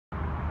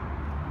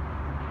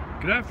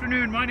Good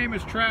afternoon, my name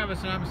is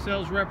Travis and I'm a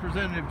sales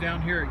representative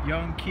down here at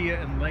Young Kia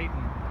in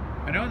Layton.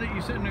 I know that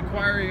you sent an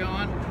inquiry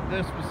on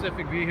this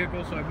specific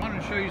vehicle, so I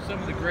wanted to show you some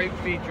of the great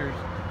features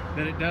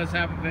that it does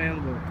have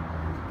available.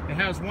 It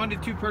has 1 to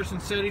 2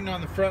 person sitting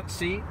on the front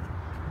seat,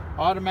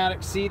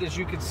 automatic seat as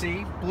you can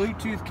see,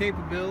 Bluetooth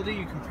capability,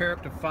 you can pair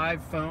up to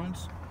 5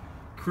 phones,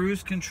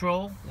 cruise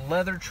control,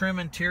 leather trim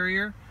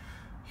interior,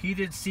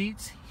 heated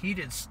seats,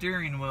 heated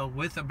steering wheel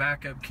with a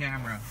backup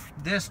camera.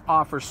 This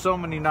offers so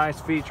many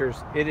nice features.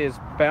 It is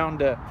bound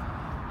to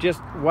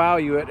just wow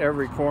you at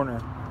every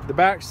corner. The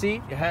back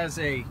seat has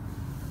a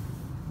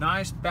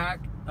nice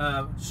back,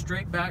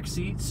 straight back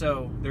seat,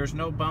 so there's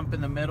no bump in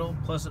the middle.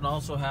 Plus it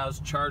also has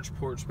charge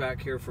ports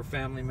back here for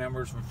family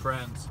members and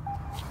friends.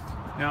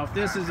 Now if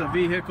this is a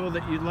vehicle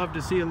that you'd love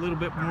to see a little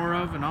bit more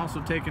of and also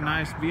take a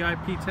nice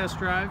VIP test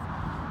drive,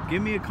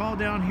 give me a call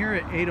down here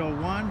at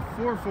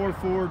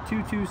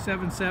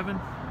 801-444-2277.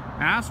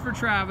 Ask for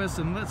Travis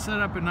and let's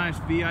set up a nice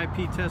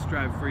VIP test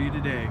drive for you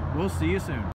today. We'll see you soon.